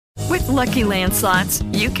Lucky Land Slots,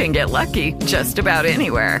 you can get lucky just about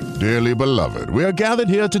anywhere. Dearly beloved, we are gathered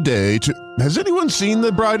here today to... Has anyone seen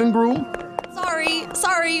the bride and groom?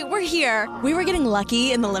 Sorry, we're here. We were getting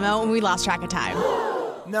lucky in the limo and we lost track of time.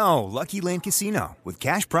 No, Lucky Land Casino, with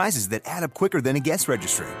cash prizes that add up quicker than a guest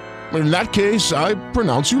registry. In that case, I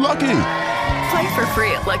pronounce you lucky. Play for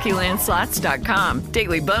free at LuckyLandSlots.com.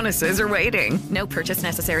 Daily bonuses are waiting. No purchase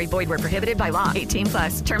necessary. Void where prohibited by law.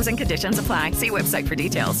 18+. Terms and conditions apply. See website for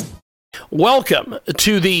details. Welcome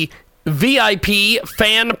to the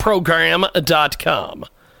VIPFanProgram.com.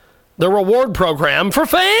 The reward program for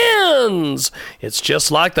fans. It's just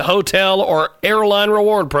like the hotel or airline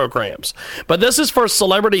reward programs. But this is for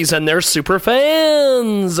celebrities and their super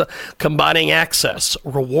fans, combining access,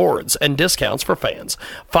 rewards, and discounts for fans.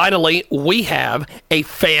 Finally, we have a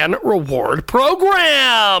fan reward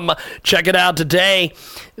program. Check it out today,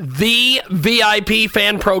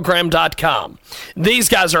 thevipfanprogram.com. These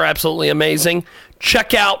guys are absolutely amazing.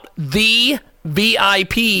 Check out the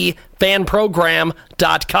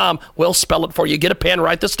VIPFanProgram.com. We'll spell it for you. Get a pen,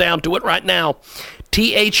 write this down, do it right now.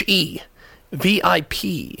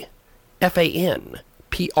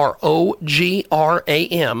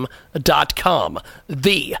 THEVIPFanProgram.com.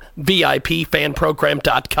 The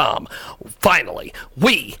VIPFanProgram.com. Finally,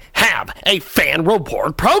 we have a fan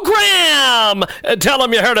reward program. Tell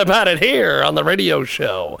them you heard about it here on the radio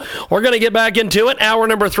show. We're going to get back into it. Hour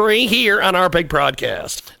number 3 here on our big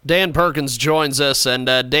broadcast. Dan Perkins joins us, and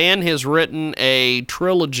Dan has written a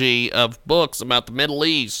trilogy of books about the Middle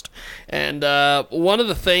East. And one of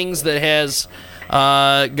the things that has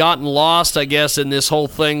gotten lost, I guess, in this whole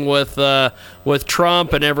thing with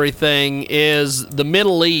Trump and everything is the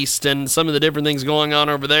Middle East and some of the different things going on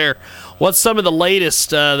over there. What's some of the latest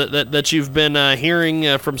that you've been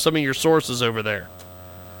hearing from some of your sources over there?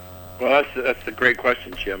 Well, that's a great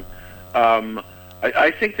question, Jim.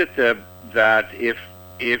 I think that if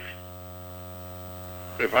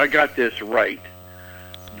I got this right,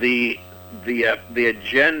 the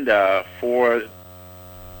agenda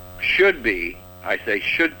should be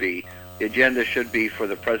the agenda should be for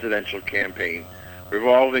the presidential campaign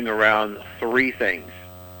revolving around 3 things.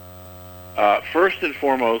 First and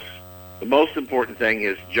foremost, the most important thing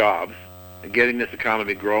is jobs and getting this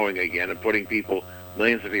economy growing again and putting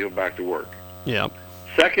millions of people back to work. Yeah.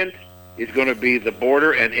 Second is going to be the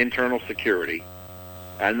border and internal security.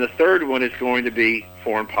 And the third one is going to be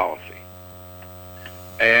foreign policy.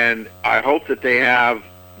 And I hope that they have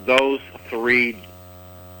those 3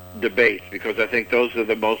 debates, because I think those are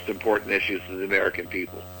the most important issues to the American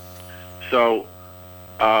people. So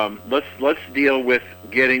let's deal with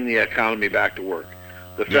getting the economy back to work.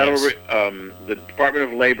 The the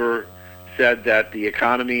Department of Labor said that the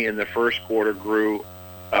economy in the first quarter grew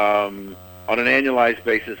on an annualized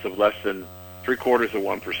basis of less than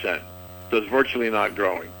 0.75%. So it's virtually not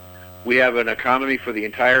growing. We have an economy for the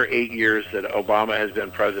entire 8 years that Obama has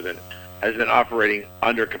been president has been operating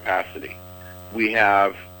under capacity. We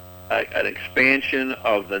have an expansion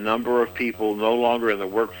of the number of people no longer in the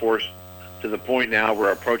workforce to the point now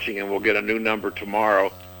we're approaching, and we'll get a new number tomorrow,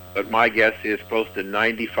 but my guess is close to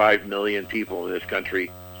 95 million people in this country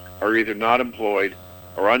are either not employed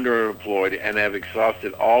or underemployed and have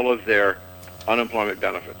exhausted all of their unemployment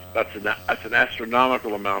benefits. That's an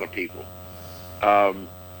astronomical amount of people.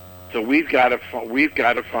 So we've got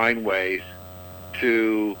to find ways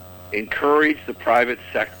to encourage the private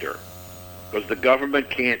sector, because the government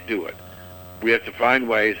can't do it. We have to find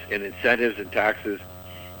ways in incentives and taxes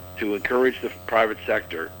to encourage the private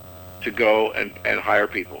sector to go and hire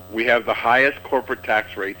people. We have the highest corporate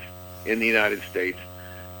tax rates in the United States.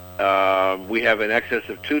 We have in excess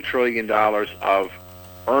of $2 trillion of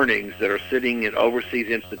earnings that are sitting in overseas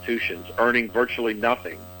institutions, earning virtually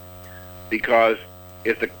nothing, because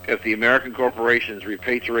if the American corporations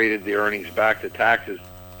repatriated the earnings back to taxes,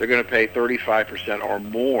 they're going to pay 35% or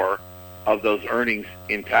more of those earnings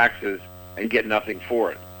in taxes and get nothing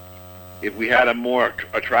for it. If we had a more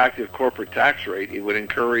attractive corporate tax rate, it would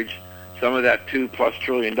encourage some of that $2+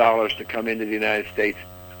 trillion to come into the United States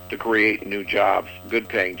to create new jobs,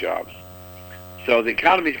 good-paying jobs. So the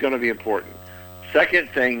economy is going to be important.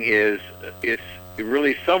 Second thing is, it's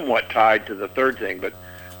really somewhat tied to the third thing, but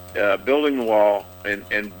building the wall,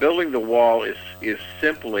 and building the wall is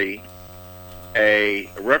simply a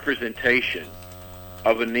representation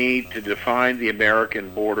of a need to define the American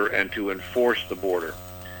border and to enforce the border.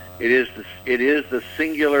 It is the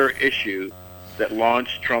singular issue that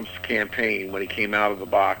launched Trump's campaign when he came out of the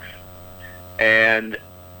box, and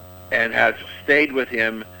has stayed with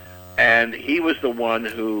him. And he was the one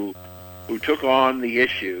who took on the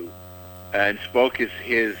issue and spoke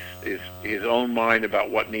his own mind about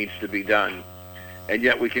what needs to be done. And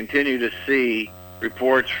yet we continue to see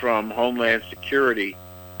reports from Homeland Security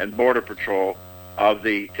and Border Patrol of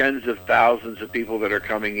the tens of thousands of people that are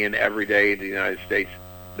coming in every day in the United States.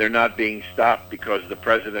 They're not being stopped because the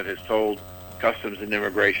president has told Customs and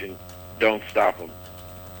Immigration, don't stop them.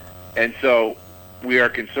 And so we are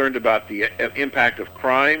concerned about the impact of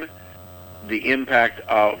crime, the impact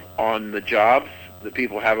on the jobs that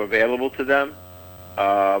people have available to them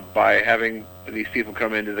by having these people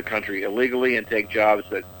come into the country illegally and take jobs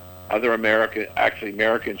that other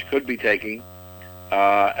Americans could be taking,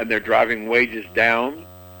 and they're driving wages down.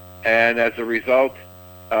 And as a result,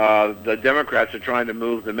 the Democrats are trying to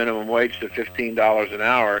move the minimum wage to $15 an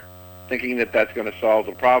hour, thinking that that's going to solve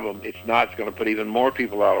the problem. It's not. It's going to put even more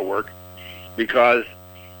people out of work, because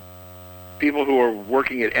people who are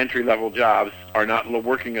working at entry-level jobs are not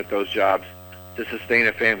working at those jobs to sustain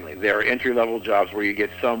a family. They are entry-level jobs where you get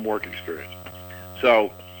some work experience.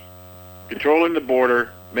 So controlling the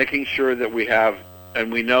border, making sure that we have,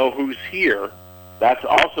 and we know who's here, that's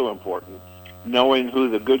also important, knowing who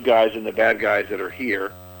the good guys and the bad guys that are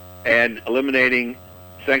here, and eliminating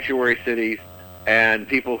sanctuary cities and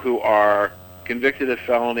people who are convicted of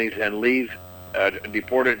felonies and leave,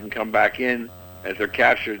 deported and come back in. As they're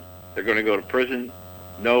captured, they're going to go to prison.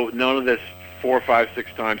 None of this 4, 5,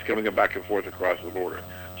 6 times coming back and forth across the border.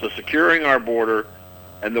 So securing our border,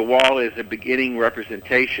 and the wall is a beginning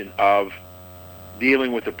representation of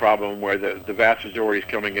dealing with the problem where the vast majority is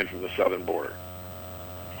coming in from the southern border.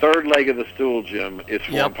 Third leg of the stool, Jim, is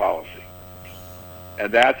foreign policy.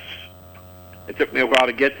 And it took me a while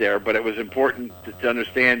to get there, but it was important to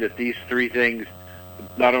understand that these three things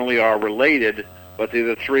not only are related, but they're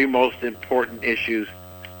the three most important issues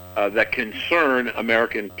that concern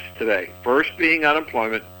Americans today. First being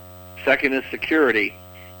unemployment, second is security,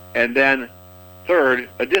 and then third,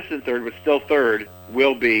 a distant third, but still third,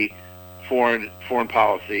 will be foreign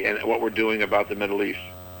policy and what we're doing about the Middle East.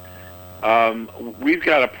 We've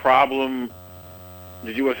got a problem.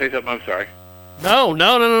 Did you want to say something? I'm sorry.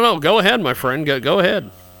 No. Go ahead, my friend. Go ahead.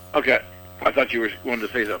 Okay. I thought you wanted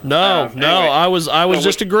to say something. No. Anyway. I was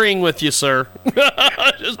just agreeing with you, sir.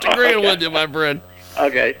 Just agreeing with you, my friend.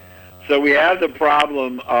 Okay. So we have the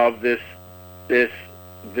problem of this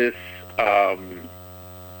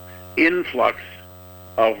influx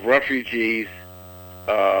of refugees,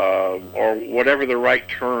 or whatever the right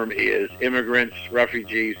term is, immigrants,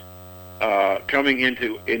 refugees, coming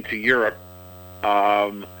into Europe,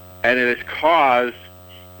 and it has caused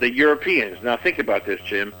the Europeans. Now think about this,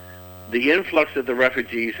 Jim. The influx of the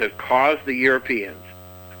refugees has caused the Europeans,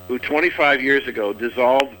 who 25 years ago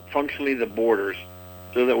dissolved functionally the borders,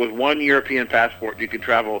 so that with one European passport you could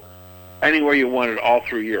travel anywhere you wanted all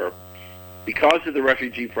through Europe. Because of the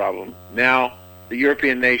refugee problem, now the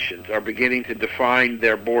European nations are beginning to define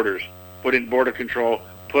their borders, put in border control,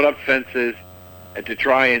 put up fences, and to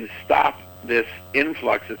try and stop this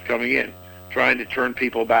influx that's coming in, trying to turn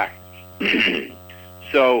people back.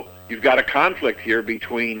 So you've got a conflict here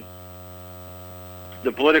between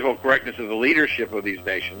the political correctness of the leadership of these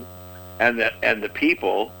nations and the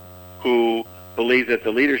people who believe that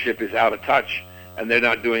the leadership is out of touch and they're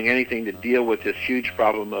not doing anything to deal with this huge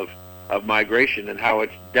problem of migration and how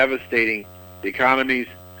it's devastating the economies,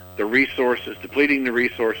 the resources, depleting the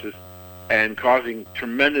resources, and causing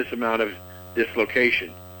tremendous amount of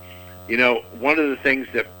dislocation. You know, one of the things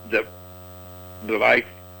that I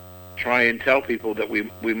try and tell people that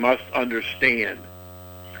we must understand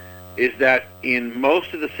is that in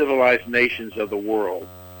most of the civilized nations of the world,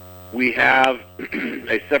 we have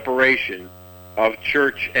a separation of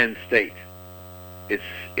church and state. It's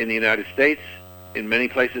in the United States, in many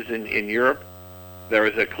places in Europe, there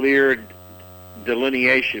is a clear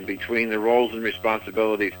delineation between the roles and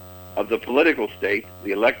responsibilities of the political state,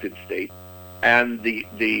 the elected state, and the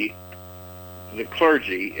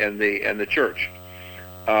clergy and the church.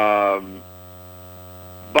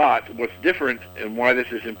 But what's different, and why this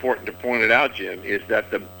is important to point it out, Jim, is that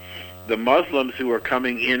the Muslims who are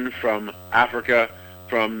coming in from Africa,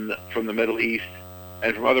 from the Middle East,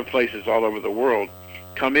 and from other places all over the world,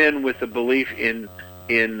 come in with the belief in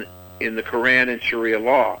the Quran and Sharia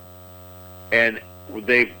law, and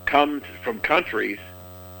they've come from countries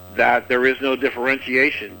that there is no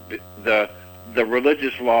differentiation. The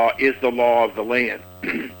religious law is the law of the land.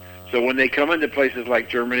 So when they come into places like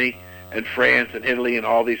Germany and France and Italy and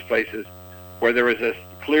all these places where there is a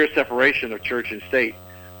clear separation of church and state,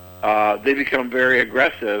 they become very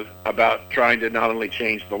aggressive about trying to not only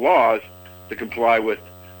change the laws to comply with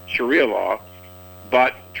Sharia law,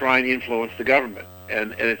 but try and influence the government.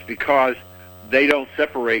 And it's because they don't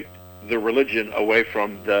separate the religion away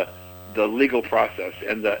from the legal process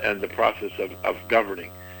and the process of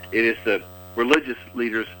governing. It is the religious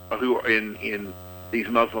leaders who are in these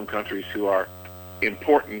Muslim countries who are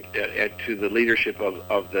important to the leadership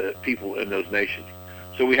of the people in those nations.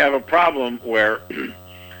 So we have a problem where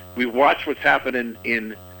we watch what's happening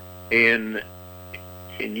in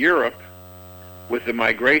Europe with the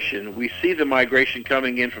migration. We see the migration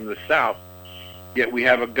coming in from the south, yet we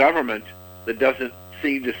have a government that doesn't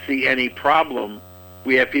seem to see any problem.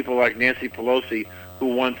 We have people like Nancy Pelosi who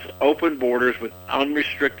wants open borders with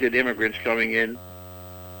unrestricted immigrants coming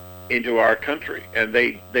into our country, and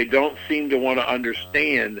they don't seem to want to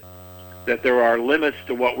understand that there are limits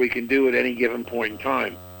to what we can do at any given point in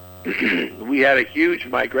time. We had a huge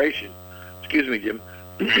migration. Excuse me, Jim.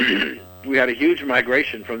 We had a huge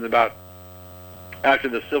migration from about after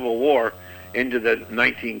the Civil War into the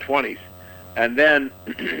 1920s, and then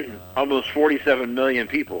almost 47 million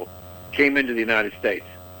people came into the United States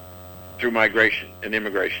through migration and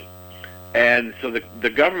immigration. And so the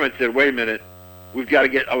government said, wait a minute, we've got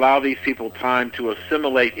to allow these people time to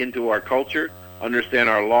assimilate into our culture, understand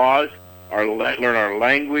our laws, learn our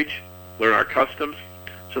language, learn our customs.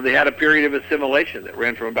 So they had a period of assimilation that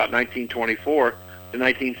ran from about 1924 to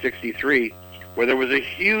 1963, where there was a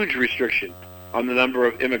huge restriction on the number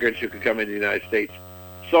of immigrants who could come into the United States,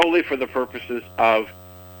 solely for the purposes of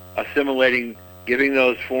assimilating, giving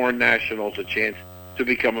those foreign nationals a chance to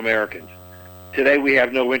become Americans. Today we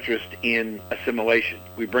have no interest in assimilation.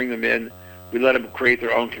 We bring them in, we let them create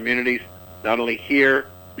their own communities, not only here,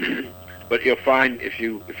 but you'll find if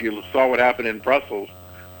you saw what happened in Brussels,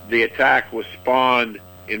 the attack was spawned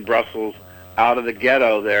in Brussels out of the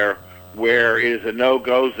ghetto there, where it is a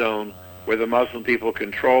no-go zone, where the Muslim people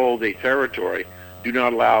control the territory, do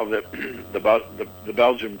not allow the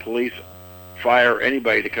Belgian police fire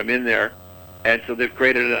anybody to come in there, and so they've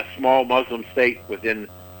created a small Muslim state within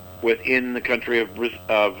the country of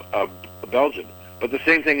Belgium. But the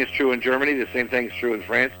same thing is true in Germany. The same thing is true in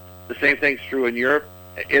France. The same thing is true in Europe,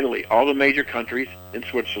 Italy. All the major countries in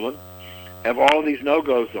Switzerland have all of these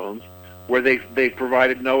no-go zones where they've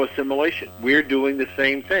provided no assimilation. We're doing the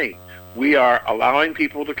same thing. We are allowing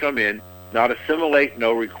people to come in, not assimilate,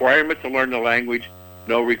 no requirement to learn the language,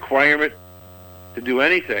 no requirement to do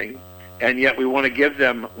anything, and yet we want to give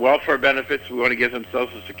them welfare benefits, we want to give them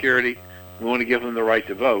Social Security, we want to give them the right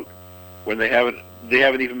to vote, when they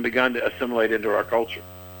haven't even begun to assimilate into our culture.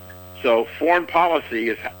 So foreign policy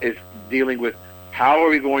is dealing with how are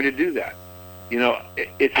we going to do that. You know,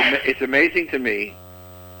 it's amazing to me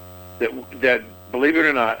that believe it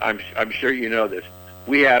or not, I'm sure you know this.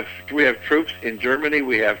 We have troops in Germany,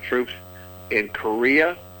 we have troops in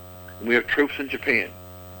Korea, and we have troops in Japan.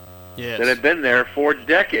 Yes. That have been there for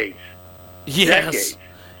decades. Yes. Decades.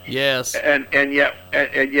 Yes. And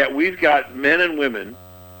yet we've got men and women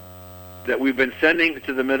that we've been sending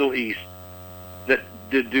to the Middle East that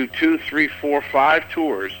do 2, 3, 4, 5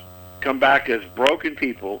 tours, come back as broken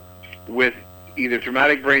people with either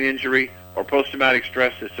traumatic brain injury or post-traumatic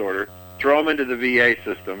stress disorder, throw them into the VA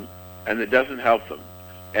system, and it doesn't help them.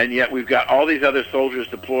 And yet we've got all these other soldiers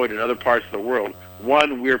deployed in other parts of the world.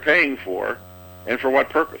 One, we're paying for, and for what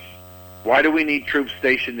purpose? Why do we need troops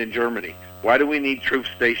stationed in Germany? Why do we need troops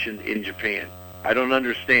stationed in Japan? I don't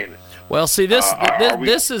understand it. Well, see, this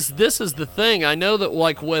is the thing. I know that,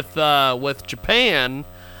 like with Japan,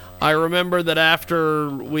 I remember that after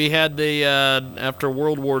we had after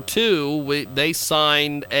World War II, they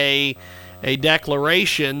signed a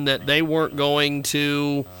declaration that they weren't going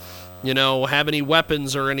to, have any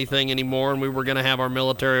weapons or anything anymore, and we were going to have our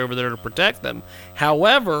military over there to protect them.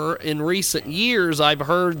 However, in recent years, I've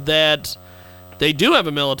heard that they do have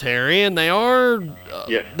a military, and they are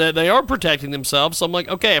Yes. they are protecting themselves. So I'm like,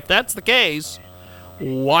 okay, if that's the case,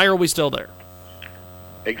 why are we still there?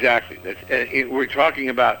 Exactly. We're talking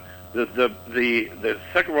about the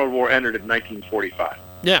Second World War ended in 1945.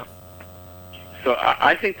 Yeah. So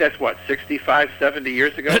I think that's, 65, 70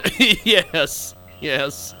 years ago? Yes.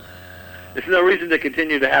 There's no reason to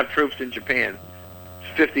continue to have troops in Japan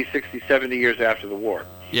 50, 60, 70 years after the war.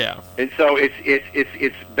 Yeah. And so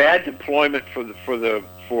it's bad deployment for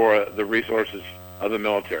the resources of the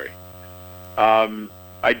military.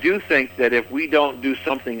 I do think that if we don't do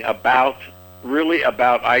something about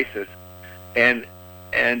ISIS, and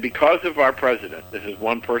because of our president, this is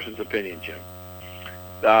one person's opinion, Jim,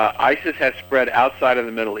 ISIS has spread outside of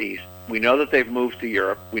the Middle East. We know that they've moved to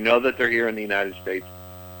Europe. We know that they're here in the United States,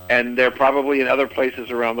 and they're probably in other places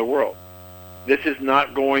around the world. This is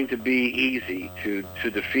not going to be easy to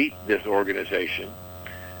defeat this organization.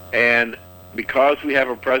 And because we have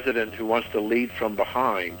a president who wants to lead from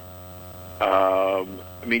behind,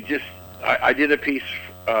 I mean, I did a piece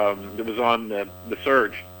that was on the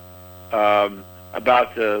Surge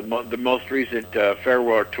about the most recent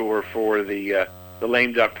farewell tour for the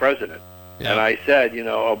lame duck president. Yeah. And I said,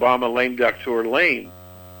 Obama lame duck tour lame.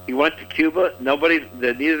 He went to Cuba.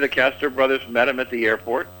 Neither of the Castro brothers met him at the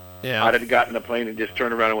airport. Yeah. I'd have gotten a plane and just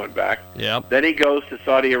turned around and went back. Yep. Then he goes to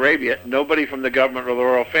Saudi Arabia. Nobody from the government or the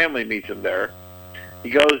royal family meets him there. He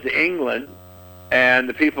goes to England, and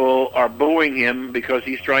the people are booing him because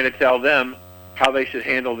he's trying to tell them how they should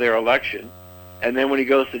handle their election. And then when he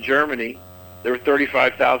goes to Germany, there were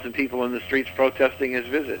 35,000 people in the streets protesting his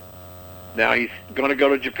visit. Now he's going to go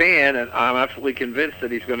to Japan, and I'm absolutely convinced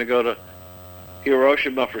that he's going to go to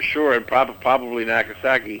Hiroshima for sure, and probably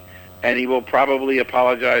Nagasaki, and he will probably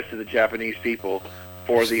apologize to the Japanese people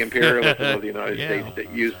for the imperialism of the United States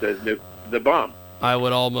that used the bomb. I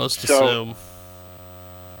would almost assume.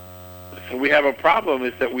 So we have a problem,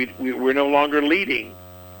 is that we're no longer leading.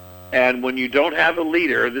 And when you don't have a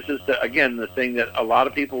leader, this is, again, the thing that a lot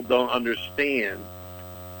of people don't understand,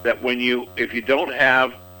 that if you don't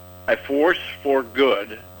have a force for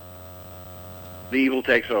good, the evil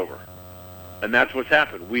takes over. And that's what's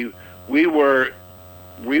happened. We were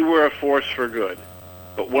a force for good.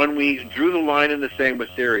 But when we drew the line in the sand with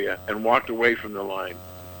Syria and walked away from the line,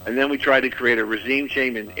 and then we tried to create a regime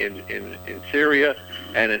change in Syria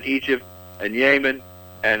and in Egypt and Yemen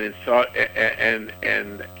and in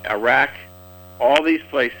Iraq, all these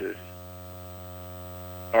places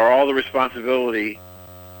are all the responsibility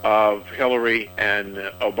of Hillary and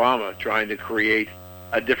Obama trying to create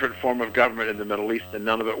a different form of government in the Middle East, and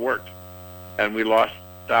none of it worked. And we lost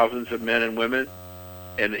thousands of men and women,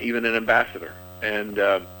 and even an ambassador. And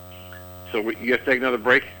so you have to take another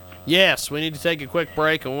break? Yes, we need to take a quick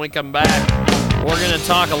break, and when we come back, we're going to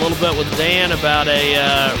talk a little bit with Dan about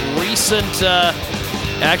a recent...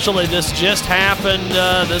 actually, this just happened.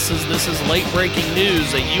 This is late-breaking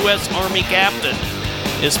news. A U.S. Army captain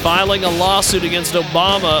is filing a lawsuit against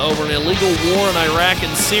Obama over an illegal war in Iraq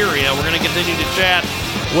and Syria. We're going to continue to chat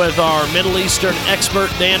with our Middle Eastern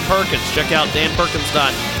expert, Dan Perkins. Check out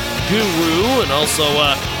danperkins.guru, and also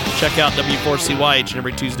check out W4CY each and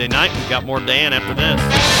every Tuesday night. We've got more Dan after this.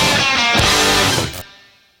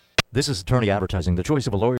 This is attorney advertising, the choice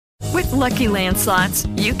of a lawyer. With Lucky Land Slots,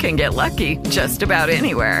 you can get lucky just about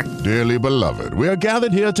anywhere. Dearly beloved, we are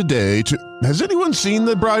gathered here today to... Has anyone seen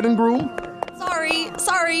the bride and groom?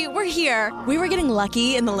 Sorry, we're here. We were getting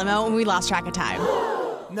lucky in the limo and we lost track of time.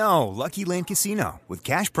 No, Lucky Land Casino, with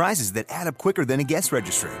cash prizes that add up quicker than a guest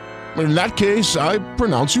registry. In that case, I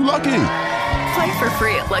pronounce you lucky. Play for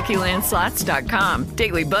free at LuckyLandSlots.com.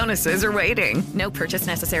 Daily bonuses are waiting. No purchase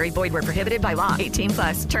necessary. Void where prohibited by law.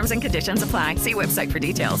 18+. Terms and conditions apply. See website for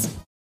details.